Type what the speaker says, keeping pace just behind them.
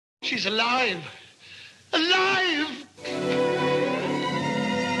She's alive! Alive!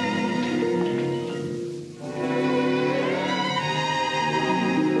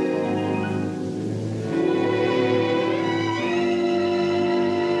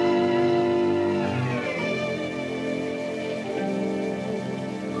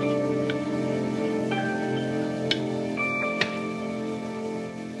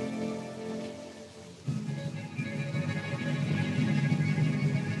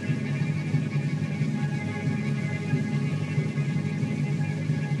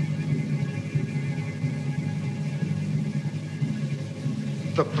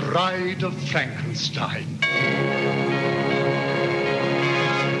 The Bride of Frankenstein.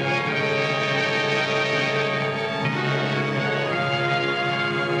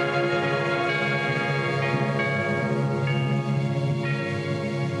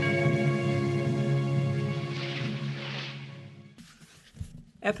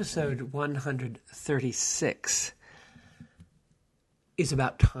 Episode 136 is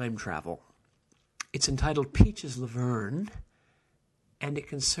about time travel. It's entitled Peaches Laverne, and it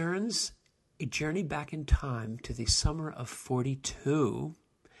concerns a journey back in time to the summer of 42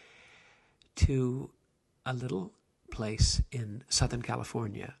 to a little place in Southern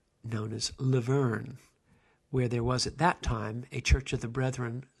California known as Laverne, where there was at that time a Church of the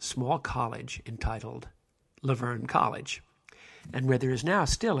Brethren small college entitled Laverne College, and where there is now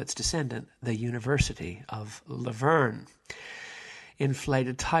still its descendant, the University of Laverne,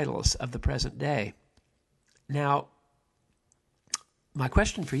 inflated titles of the present day. Now, my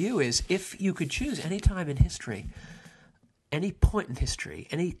question for you is, if you could choose any time in history, any point in history,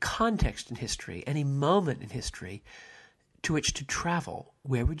 any context in history, any moment in history to which to travel,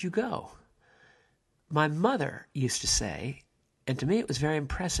 where would you go? My mother used to say, and to me it was very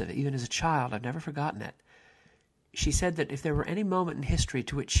impressive, even as a child, I've never forgotten it. She said that if there were any moment in history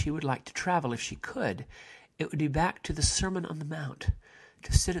to which she would like to travel, if she could, it would be back to the Sermon on the Mount,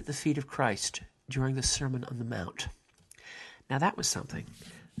 to sit at the feet of Christ during the Sermon on the Mount. Now that was something.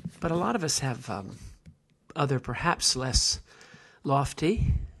 But a lot of us have other, perhaps less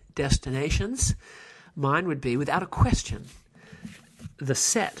lofty destinations. Mine would be, without a question, the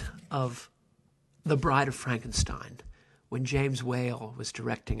set of The Bride of Frankenstein, when James Whale was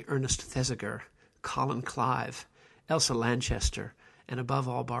directing Ernest Thesiger, Colin Clive, Elsa Lanchester, and above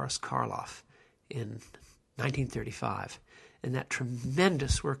all Boris Karloff in 1935, in that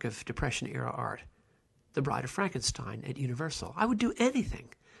tremendous work of Depression-era art, The Bride of Frankenstein at Universal. I would do anything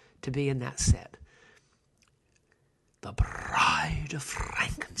to be in that set. The Bride of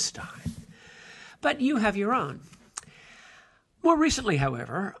Frankenstein. But you have your own. More recently,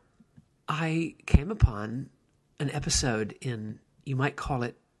 however, I came upon an episode in, you might call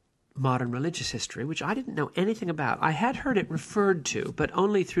it, modern religious history, which I didn't know anything about. I had heard it referred to, but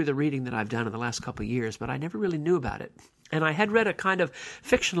only through the reading that I've done in the last couple of years, but I never really knew about it. And I had read a kind of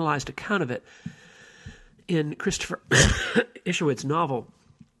fictionalized account of it in Christopher Isherwood's novel,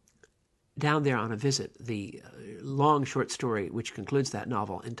 Down There on a Visit, the long short story which concludes that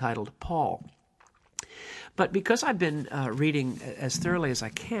novel, entitled Paul. But because I've been reading as thoroughly as I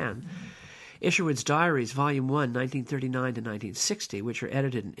can Isherwood's Diaries, Volume 1, 1939 to 1960, which are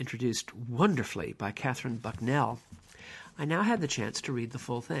edited and introduced wonderfully by Catherine Bucknell, I now had the chance to read the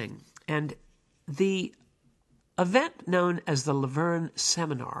full thing. And the event known as the Laverne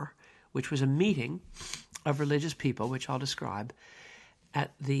Seminar, which was a meeting of religious people, which I'll describe,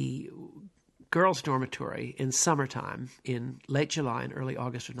 at the girls' dormitory in summertime in late July and early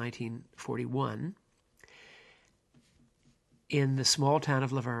August of 1941, in the small town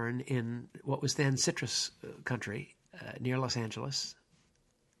of Laverne in what was then Citrus Country near Los Angeles.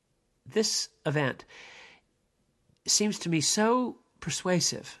 This event seems to me so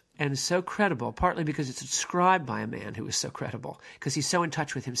persuasive and so credible, partly because it's described by a man who is so credible, because he's so in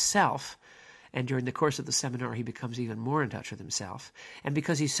touch with himself, and during the course of the seminar he becomes even more in touch with himself, and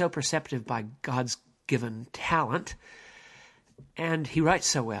because he's so perceptive by God's given talent, and he writes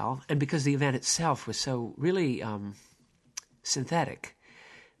so well, and because the event itself was so really synthetic,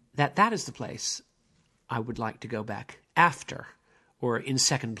 that is the place I would like to go back after, or in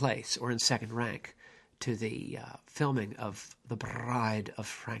second place, or in second rank, to the filming of The Bride of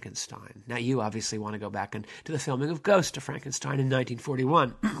Frankenstein. Now, you obviously want to go back to the filming of Ghost of Frankenstein in 1941,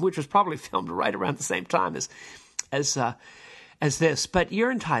 which was probably filmed right around the same time as this. But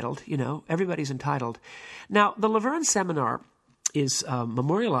you're entitled, everybody's entitled. Now, the Laverne Seminar is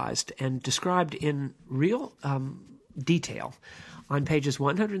memorialized and described in real detail on pages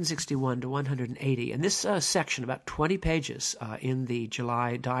 161 to 180. And this section, about 20 pages in the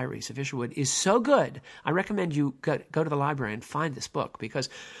July Diaries of Isherwood, is so good. I recommend you go to the library and find this book, because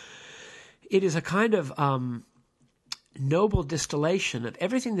it is a kind of noble distillation of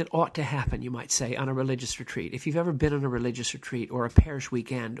everything that ought to happen, you might say, on a religious retreat. If you've ever been on a religious retreat, or a parish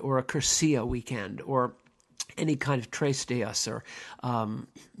weekend, or a Cursillo weekend, or any kind of Tres Dias, or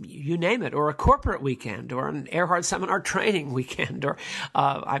you name it, or a corporate weekend, or an Erhard Seminar training weekend, or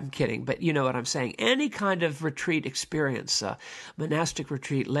I'm kidding, but you know what I'm saying. Any kind of retreat experience, monastic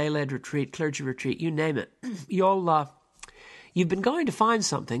retreat, lay-led retreat, clergy retreat, you name it, you've been going to find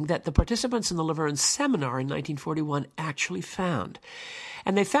something that the participants in the Laverne Seminar in 1941 actually found.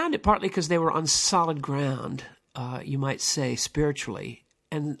 And they found it partly because they were on solid ground, you might say, spiritually,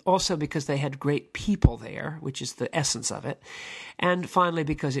 and also because they had great people there, which is the essence of it, and finally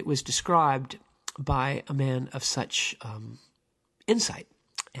because it was described by a man of such insight.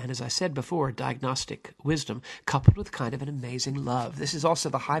 And as I said before, diagnostic wisdom coupled with kind of an amazing love. This is also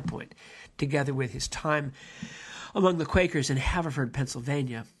the high point, together with his time among the Quakers in Haverford,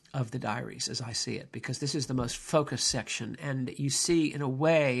 Pennsylvania, of the Diaries, as I see it, because this is the most focused section, and you see, in a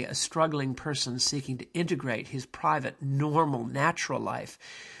way, a struggling person seeking to integrate his private, normal, natural life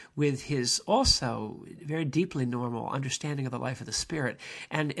with his also very deeply normal understanding of the life of the Spirit.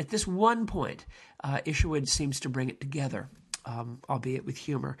 And at this one point, Isherwood seems to bring it together, albeit with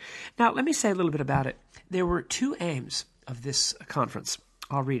humor. Now, let me say a little bit about it. There were two aims of this conference.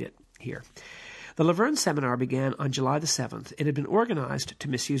 I'll read it here. The Laverne Seminar began on July the 7th. It had been organized, to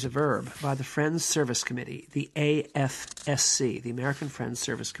misuse a verb, by the Friends Service Committee, the AFSC, the American Friends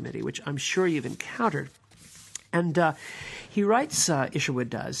Service Committee, which I'm sure you've encountered. And he writes, Isherwood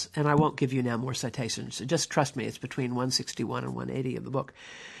does, and I won't give you now more citations. Just trust me, it's between 161 and 180 of the book.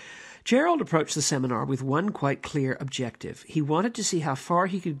 Gerald approached the seminar with one quite clear objective. He wanted to see how far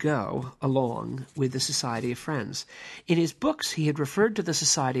he could go along with the Society of Friends. In his books, he had referred to the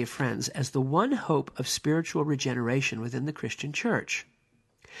Society of Friends as the one hope of spiritual regeneration within the Christian church.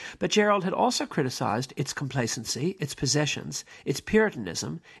 But Gerald had also criticized its complacency, its possessions, its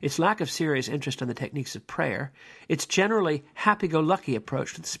Puritanism, its lack of serious interest in the techniques of prayer, its generally happy-go-lucky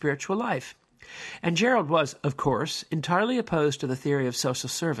approach to the spiritual life. And Gerald was, of course, entirely opposed to the theory of social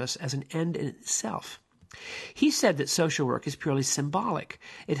service as an end in itself. He said that social work is purely symbolic.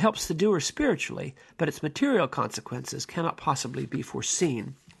 It helps the doer spiritually, but its material consequences cannot possibly be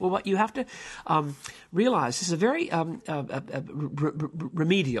foreseen. Well, what you have to realize is a very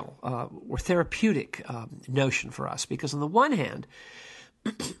remedial or therapeutic notion for us, because on the one hand,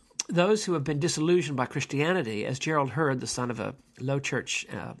 those who have been disillusioned by Christianity, as Gerald Hurd, the son of a low church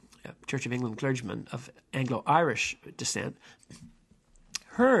Church of England clergyman of Anglo-Irish descent,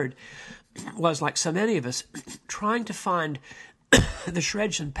 Hurd was, like so many of us, trying to find the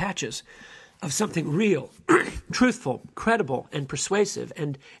shreds and patches of something real, truthful, credible, and persuasive,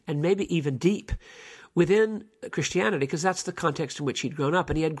 and maybe even deep within Christianity, because that's the context in which he'd grown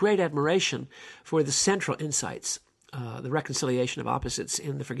up. And he had great admiration for the central insights, the reconciliation of opposites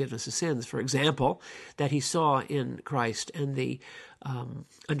in the forgiveness of sins, for example, that he saw in Christ, and the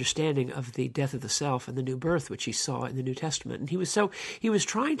understanding of the death of the self and the new birth, which he saw in the New Testament. And he was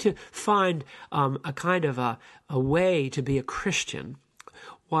trying to find a kind of a way to be a Christian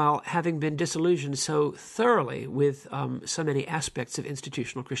while having been disillusioned so thoroughly with so many aspects of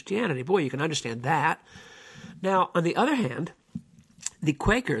institutional Christianity. Boy, you can understand that. Now, on the other hand, the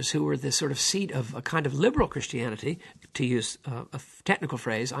Quakers, who were the sort of seat of a kind of liberal Christianity, to use a technical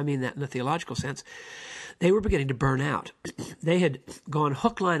phrase, I mean that in a theological sense, they were beginning to burn out. They had gone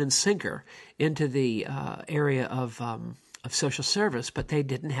hook, line, and sinker into the area of social service, but they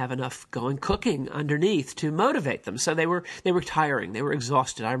didn't have enough going cooking underneath to motivate them. So they were tiring. They were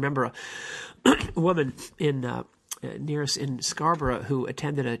exhausted. I remember a woman near us in Scarborough who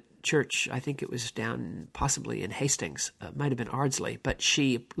attended a church, I think it was down possibly in Hastings, might have been Ardsley, but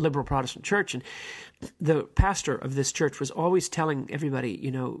liberal Protestant church, and the pastor of this church was always telling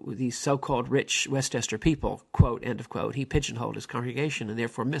everybody, these so-called rich Westchester people, quote, end of quote, he pigeonholed his congregation and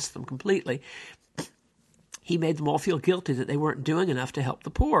therefore missed them completely. He made them all feel guilty that they weren't doing enough to help the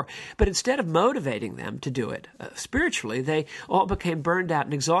poor. But instead of motivating them to do it spiritually, they all became burned out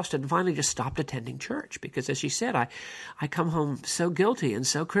and exhausted and finally just stopped attending church. Because, as she said, I come home so guilty and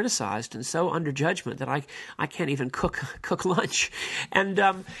so criticized and so under judgment that I can't even cook lunch. And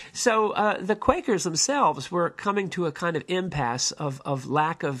so the Quakers themselves were coming to a kind of impasse of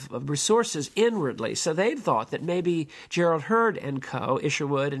lack of resources inwardly. So they thought that maybe Gerald Hurd and co.,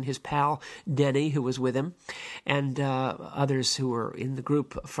 Isherwood and his pal Denny, who was with him, and others who were in the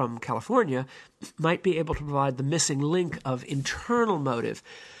group from California might be able to provide the missing link of internal motive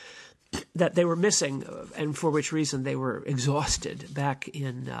that they were missing, and for which reason they were exhausted back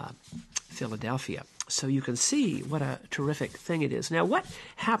in Philadelphia. So you can see what a terrific thing it is. Now, what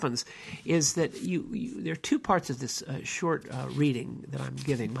happens is that there are two parts of this short reading that I'm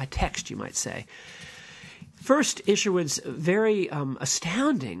giving, my text, you might say. First, Isherwood's very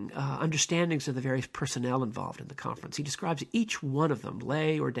astounding understandings of the various personnel involved in the conference. He describes each one of them,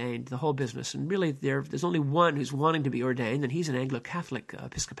 lay, ordained, the whole business. And really, there's only one who's wanting to be ordained, and he's an Anglo-Catholic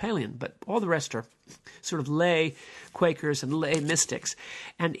Episcopalian. But all the rest are sort of lay Quakers and lay mystics.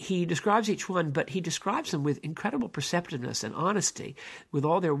 And he describes each one, but he describes them with incredible perceptiveness and honesty, with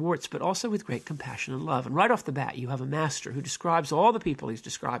all their warts, but also with great compassion and love. And right off the bat, you have a master who describes all the people he's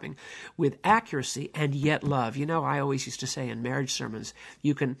describing with accuracy and yet love. You know, I always used to say in marriage sermons,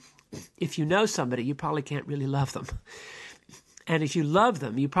 if you know somebody, you probably can't really love them. And if you love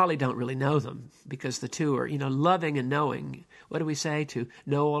them, you probably don't really know them, because the two are, loving and knowing. What do we say? To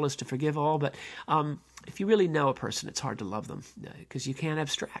know all is to forgive all. But if you really know a person, it's hard to love them because you can't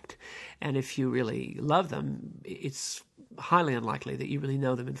abstract. And if you really love them, it's highly unlikely that you really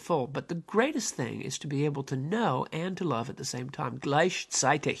know them in full. But the greatest thing is to be able to know and to love at the same time,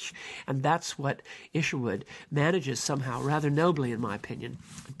 gleichzeitig. And that's what Isherwood manages somehow rather nobly, in my opinion.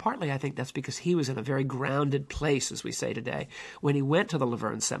 And partly I think that's because he was in a very grounded place, as we say today. When he went to the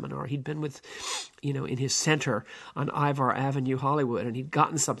Laverne Seminar, he'd been with, in his center on Ivar Avenue, Hollywood, and he'd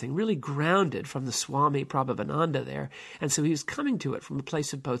gotten something really grounded from the Swami Prabhavananda there. And so he was coming to it from a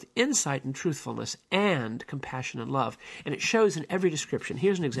place of both insight and truthfulness and compassion and love. And it shows in every description.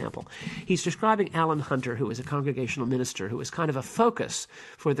 Here's an example. He's describing Alan Hunter, who was a congregational minister, who was kind of a focus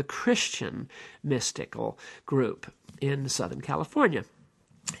for the Christian mystical group in Southern California.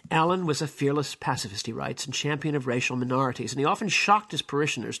 Alan was a fearless pacifist, he writes, and champion of racial minorities, and he often shocked his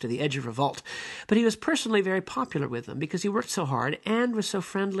parishioners to the edge of revolt. But he was personally very popular with them because he worked so hard and was so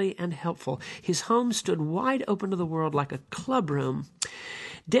friendly and helpful. His home stood wide open to the world like a clubroom.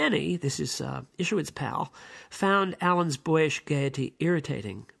 Denny, this is Isherwood's pal, found Alan's boyish gaiety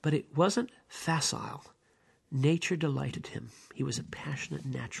irritating, but it wasn't facile. Nature delighted him. He was a passionate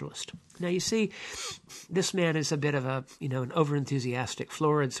naturalist. Now, you see, this man is a bit of an overenthusiastic,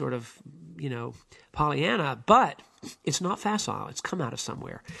 florid sort of, Pollyanna, but it's not facile. It's come out of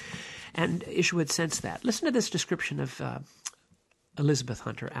somewhere. And Isherwood sensed that. Listen to this description of Elizabeth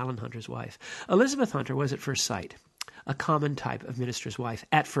Hunter, Alan Hunter's wife. Elizabeth Hunter was at first sight a common type of minister's wife,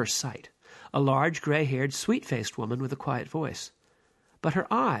 at first sight, a large, gray-haired, sweet-faced woman with a quiet voice. But her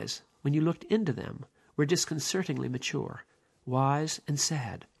eyes, when you looked into them, were disconcertingly mature, wise and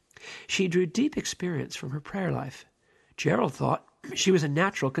sad. She drew deep experience from her prayer life. Gerald thought she was a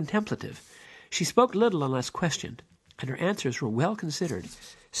natural contemplative. She spoke little unless questioned, and her answers were well considered.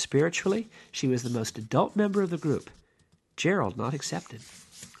 Spiritually, she was the most adult member of the group. Gerald not accepted.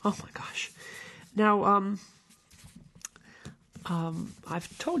 Oh, my gosh. Now,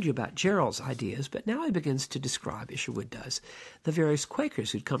 I've told you about Gerald's ideas, but now he begins to describe, Isherwood does, the various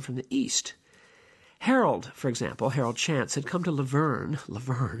Quakers who'd come from the East. Harold, for example, Harold Chance, had come to Laverne,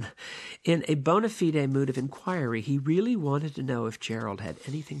 in a bona fide mood of inquiry. He really wanted to know if Gerald had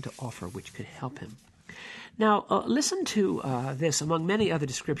anything to offer which could help him. Now, listen to this, among many other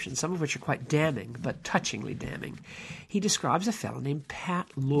descriptions, some of which are quite damning, but touchingly damning. He describes a fellow named Pat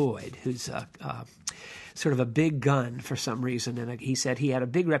Lloyd, who's sort of a big gun for some reason, and he said he had a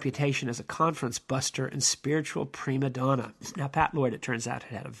big reputation as a conference buster and spiritual prima donna. Now, Pat Lloyd, it turns out,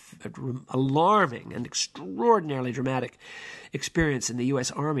 had an alarming and extraordinarily dramatic experience in the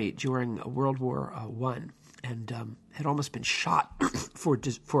U.S. Army during World War I. And had almost been shot for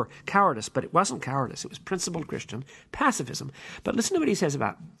cowardice, but it wasn't cowardice. It was principled Christian pacifism. But listen to what he says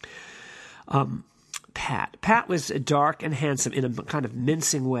about Pat. Pat was dark and handsome in a kind of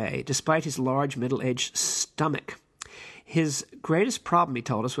mincing way, despite his large middle-aged stomach. His greatest problem, he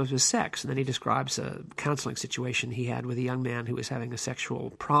told us, was with sex. And then he describes a counseling situation he had with a young man who was having a sexual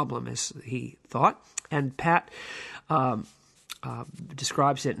problem, as he thought. And Pat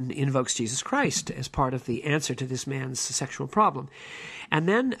describes it and invokes Jesus Christ as part of the answer to this man's sexual problem. And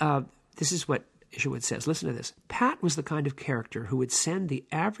then this is what Isherwood says. Listen to this. Pat was the kind of character who would send the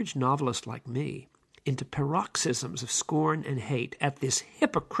average novelist like me into paroxysms of scorn and hate at this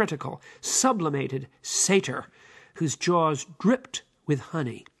hypocritical, sublimated satyr whose jaws dripped with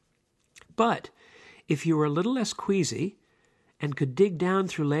honey. But if you were a little less queasy and could dig down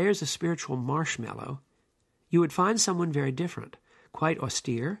through layers of spiritual marshmallow, you would find someone very different, quite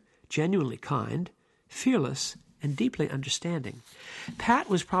austere, genuinely kind, fearless, and deeply understanding. Pat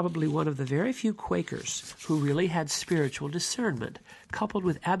was probably one of the very few Quakers who really had spiritual discernment, coupled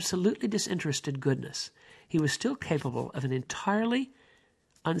with absolutely disinterested goodness. He was still capable of an entirely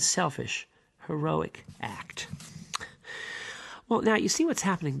unselfish, heroic act. Well, now, you see what's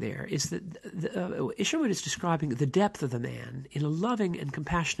happening there is that Isherwood is describing the depth of the man in a loving and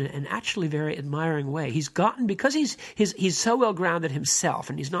compassionate and actually very admiring way. He's gotten, because he's so well grounded himself,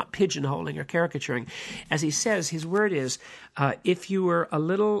 and he's not pigeonholing or caricaturing. As he says, his word is, if you were a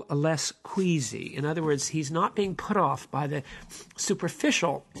little less queasy. In other words, he's not being put off by the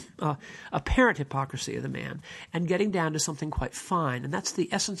superficial, apparent hypocrisy of the man and getting down to something quite fine. And that's the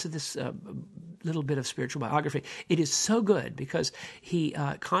essence of this little bit of spiritual biography. It is so good because he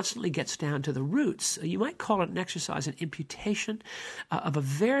constantly gets down to the roots. You might call it an exercise in imputation of a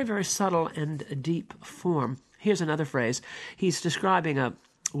very, very subtle and deep form. Here's another phrase. He's describing a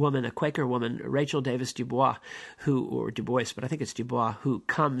woman, a Quaker woman, Rachel Davis Dubois, or Du Bois, but I think it's Dubois, who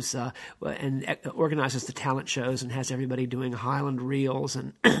comes and organizes the talent shows and has everybody doing Highland reels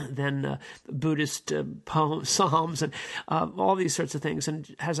and then Buddhist poems, psalms, and all these sorts of things,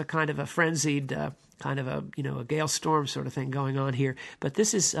 and has a kind of a frenzied kind of a gale storm sort of thing going on here. But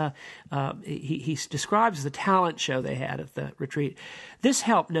this is, he describes the talent show they had at the retreat. This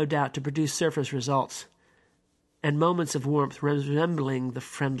helped, no doubt, to produce surface results and moments of warmth resembling the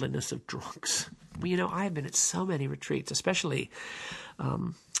friendliness of drunks. Well, I've been at so many retreats, especially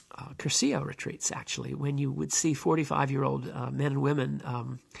Curcio retreats, actually, when you would see 45-year-old men and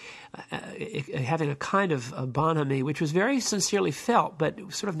women having a kind of bonhomie, which was very sincerely felt, but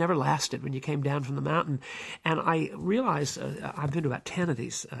sort of never lasted when you came down from the mountain. And I realized I've been to about 10 of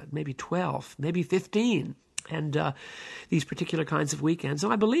these, maybe 12, maybe 15, and these particular kinds of weekends.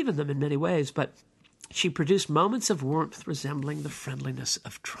 And I believe in them in many ways, but she produced moments of warmth resembling the friendliness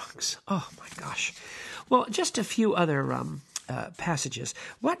of drunks. Oh, my gosh. Well, just a few other passages.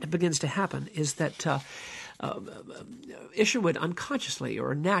 What begins to happen is that Isherwood unconsciously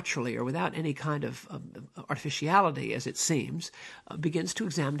or naturally or without any kind of artificiality, as it seems, begins to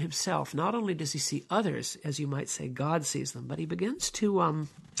examine himself. Not only does he see others, as you might say God sees them, but he begins to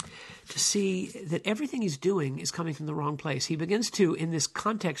see that everything he's doing is coming from the wrong place. He begins to, in this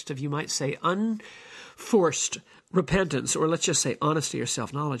context of, you might say, unforced repentance, or let's just say honesty or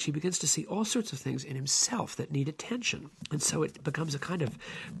self-knowledge, he begins to see all sorts of things in himself that need attention. And so it becomes a kind of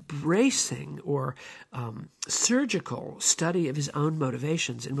bracing or surgical study of his own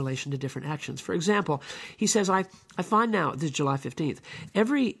motivations in relation to different actions. For example, he says, I find now, this is July 15th,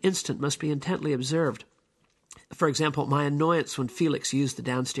 every instant must be intently observed. For example, my annoyance when Felix used the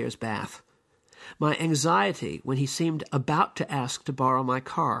downstairs bath, my anxiety when he seemed about to ask to borrow my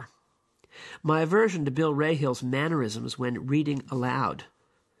car, my aversion to Bill Rahill's mannerisms when reading aloud,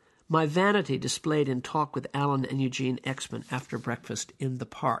 my vanity displayed in talk with Alan and Eugene Exman after breakfast in the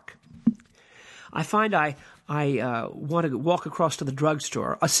park. I find I want to walk across to the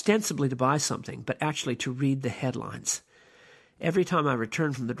drugstore, ostensibly to buy something, but actually to read the headlines. Every time I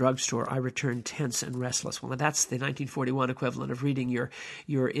return from the drugstore, I return tense and restless. Well, that's the 1941 equivalent of reading your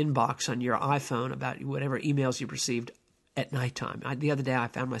inbox on your iPhone about whatever emails you received at nighttime. The other day, I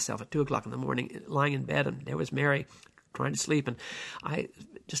found myself at 2 o'clock in the morning lying in bed, and there was Mary trying to sleep, and I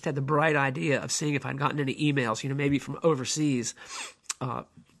just had the bright idea of seeing if I'd gotten any emails, maybe from overseas,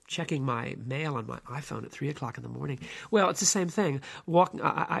 checking my mail on my iPhone at 3 o'clock in the morning. Well, it's the same thing.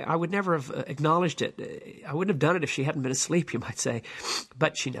 I would never have acknowledged it. I wouldn't have done it if she hadn't been asleep, you might say.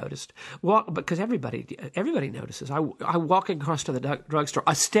 But she noticed. Because everybody notices. I walk across to the drugstore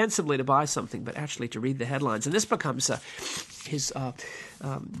ostensibly to buy something, but actually to read the headlines. And this becomes his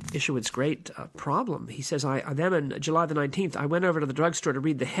Isherwood's great problem. He says, then on July the 19th, I went over to the drugstore to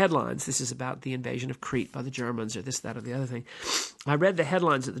read the headlines. This is about the invasion of Crete by the Germans, or this, that, or the other thing. I read the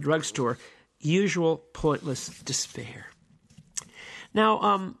headlines at the drugstore, usual pointless despair.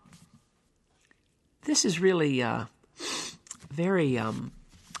 Now, this is really very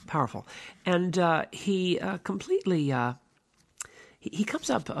powerful. And he completely... He comes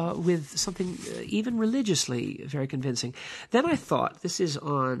up with something even religiously very convincing. Then I thought, this is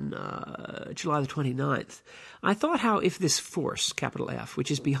on July the 29th, I thought how if this force, capital F, which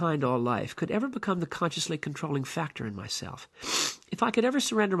is behind all life, could ever become the consciously controlling factor in myself, if I could ever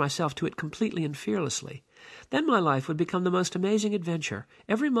surrender myself to it completely and fearlessly, then my life would become the most amazing adventure.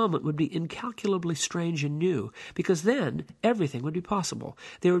 Every moment would be incalculably strange and new, because then everything would be possible.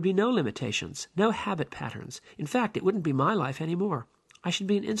 There would be no limitations, no habit patterns. In fact, it wouldn't be my life anymore. I should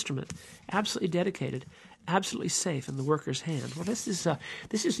be an instrument, absolutely dedicated, absolutely safe in the worker's hand. Well, this is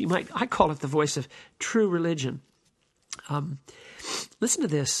I call it the voice of true religion. Listen to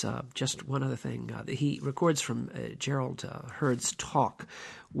this, just one other thing. He records from Gerald Hurd's talk,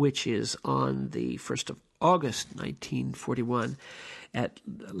 which is on the 1st of August, 1941, at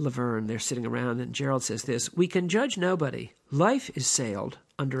Laverne. They're sitting around, and Gerald says this: "We can judge nobody. Life is sailed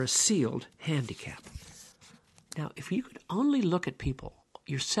under a sealed handicap." Now, if you could only look at people,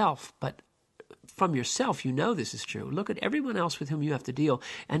 yourself, but from yourself, you know this is true. Look at everyone else with whom you have to deal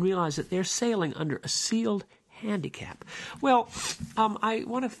and realize that they're sailing under a sealed handicap. Well, I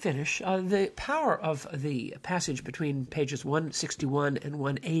want to finish. The power of the passage between pages 161 and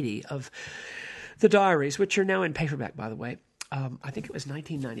 180 of the diaries, which are now in paperback, by the way. I think it was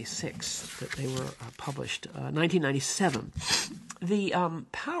 1996 that they were published, 1997. The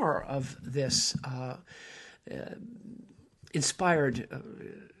power of this inspired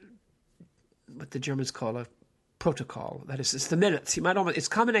what the Germans call a protocol. That is, it's the minutes. It's a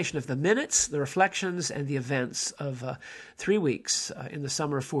combination of the minutes, the reflections, and the events of 3 weeks in the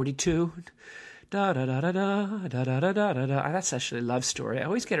summer of 42. Da da da da da da da da da da. That's actually a love story. I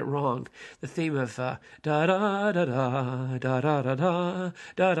always get it wrong. The theme of da da da da da da da da da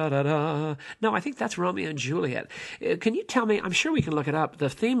da da da. No, I think that's Romeo and Juliet. Can you tell me? I'm sure we can look it up. The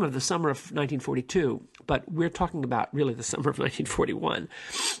theme of the summer of 1942, but we're talking about really the summer of 1941.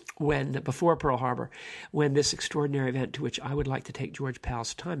 Before Pearl Harbor, when this extraordinary event to which I would like to take George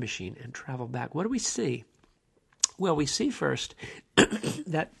Pal's time machine and travel back, what do we see? Well, we see first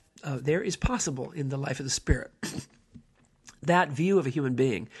that there is possible in the life of the Spirit that view of a human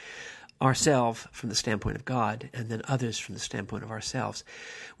being, ourselves from the standpoint of God, and then others from the standpoint of ourselves,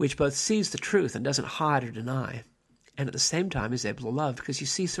 which both sees the truth and doesn't hide or deny, and at the same time is able to love, because you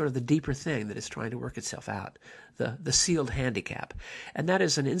see sort of the deeper thing that is trying to work itself out, the sealed handicap. And that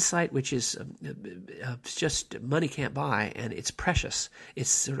is an insight which is just money can't buy, and it's precious. It's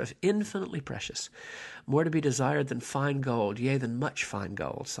sort of infinitely precious. More to be desired than fine gold, yea, than much fine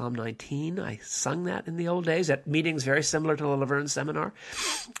gold. Psalm 19, I sung that in the old days at meetings very similar to the Laverne seminar.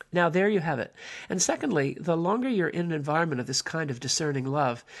 Now, there you have it. And secondly, the longer you're in an environment of this kind of discerning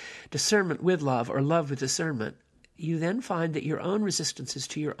love, discernment with love, or love with discernment, you then find that your own resistances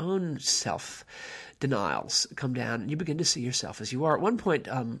to your own self-denials come down, and you begin to see yourself as you are. At one point,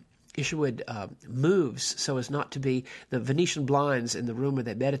 Isherwood moves so as not to be the Venetian blinds in the room where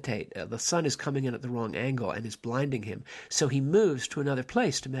they meditate. The sun is coming in at the wrong angle and is blinding him. So he moves to another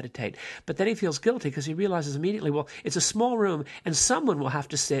place to meditate. But then he feels guilty because he realizes immediately, well, it's a small room and someone will have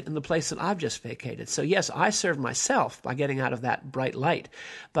to sit in the place that I've just vacated. So yes, I served myself by getting out of that bright light,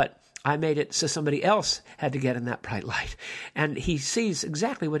 but I made it so somebody else had to get in that bright light. And he sees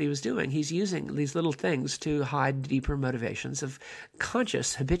exactly what he was doing. He's using these little things to hide deeper motivations of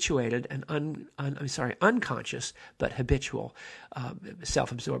conscious, habituated, and unconscious, but habitual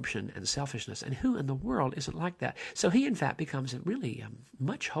self-absorption and selfishness. And who in the world isn't like that? So he, in fact, becomes a really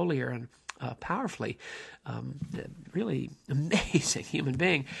much holier and powerfully, really amazing human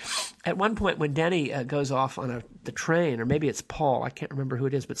being. At one point when Denny goes off on the train, or maybe it's Paul, I can't remember who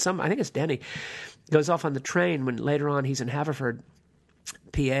it is, but I think it's Denny, goes off on the train when later on he's in Haverford,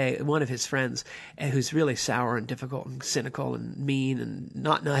 PA, one of his friends, who's really sour and difficult and cynical and mean and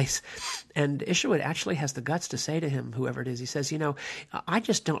not nice. And Isherwood actually has the guts to say to him, whoever it is, he says, I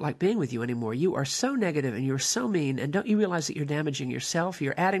just don't like being with you anymore. You are so negative and you're so mean, and don't you realize that you're damaging yourself?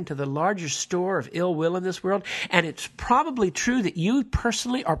 You're adding to the larger store of ill will in this world, and it's probably true that you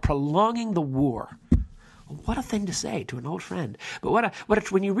personally are prolonging the war. What a thing to say to an old friend. But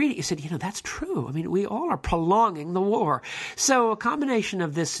when you read it, you said, that's true. I mean, we all are prolonging the war. So a combination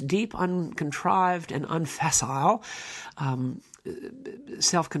of this deep, uncontrived, and unfacile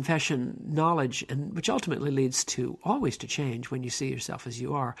self-confession knowledge, and which ultimately leads always to change when you see yourself as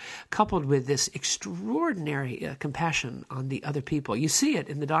you are, coupled with this extraordinary compassion on the other people. You see it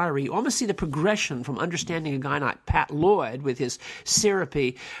in the diary. You almost see the progression from understanding a guy like Pat Lloyd with his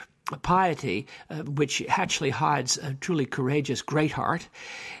syrupy piety, which actually hides a truly courageous great heart,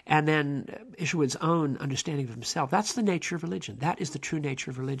 and then Isherwood's own understanding of himself. That's the nature of religion. That is the true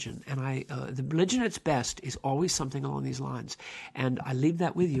nature of religion. And the religion at its best is always something along these lines. And I leave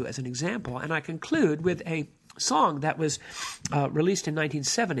that with you as an example. And I conclude with a song that was released in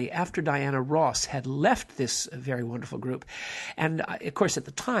 1970 after Diana Ross had left this very wonderful group. And of course, at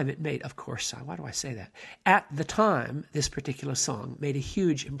the time, why do I say that? At the time, this particular song made a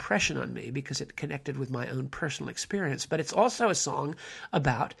huge impression on me because it connected with my own personal experience. But it's also a song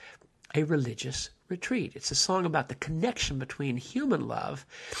about a religious retreat. It's a song about the connection between human love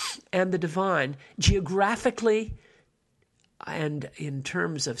and the divine, geographically and in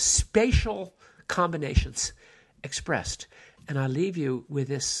terms of spatial combinations expressed. And I leave you with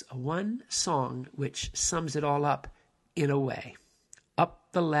this one song which sums it all up in a way. Up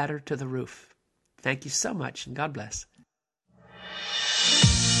the ladder to the roof. Thank you so much, and God bless.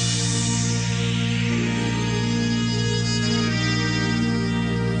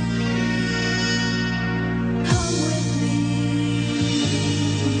 Come with me,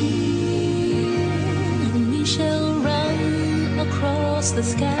 and we shall run across the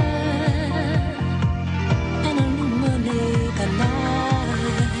sky and illuminate the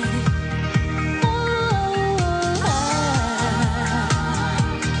night. Oh,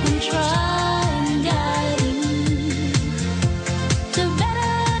 we try and guide you to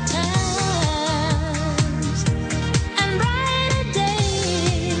better times and brighter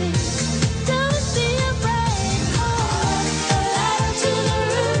days. Don't be afraid. Come up to the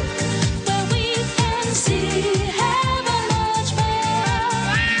roof where we can see heaven much better.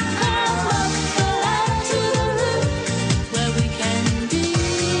 Come up to the roof where we can be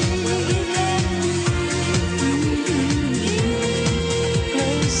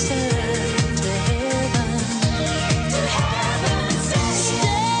closer to heaven.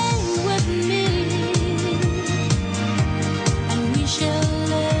 Stay with me, and we shall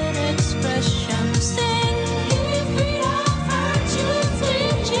let expression sing. If we are virtues,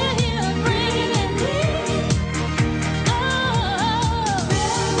 did you hear breathing? Oh,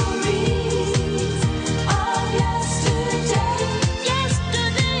 memories of yesterday.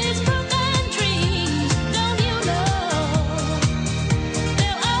 Yesterday's broken dreams, don't you know?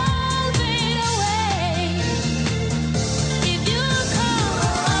 They'll all fade away. If you come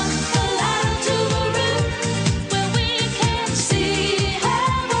up the ladder to the roof where we can see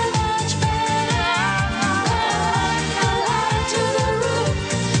heaven much better. Up the ladder to the roof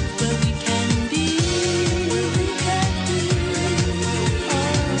where we can be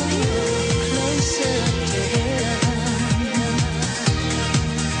closer to heaven.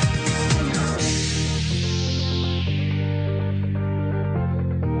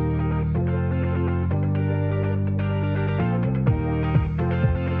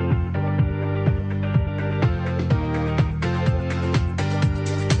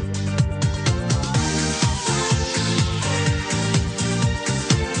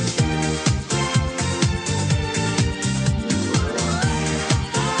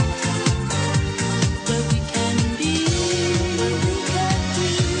 Where we can be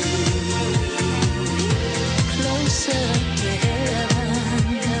closer to heaven.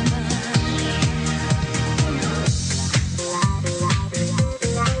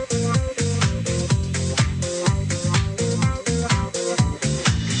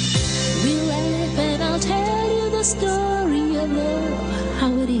 We laugh and I'll tell you the story of love,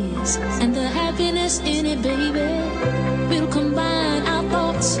 how it is, and the happiness in it, baby.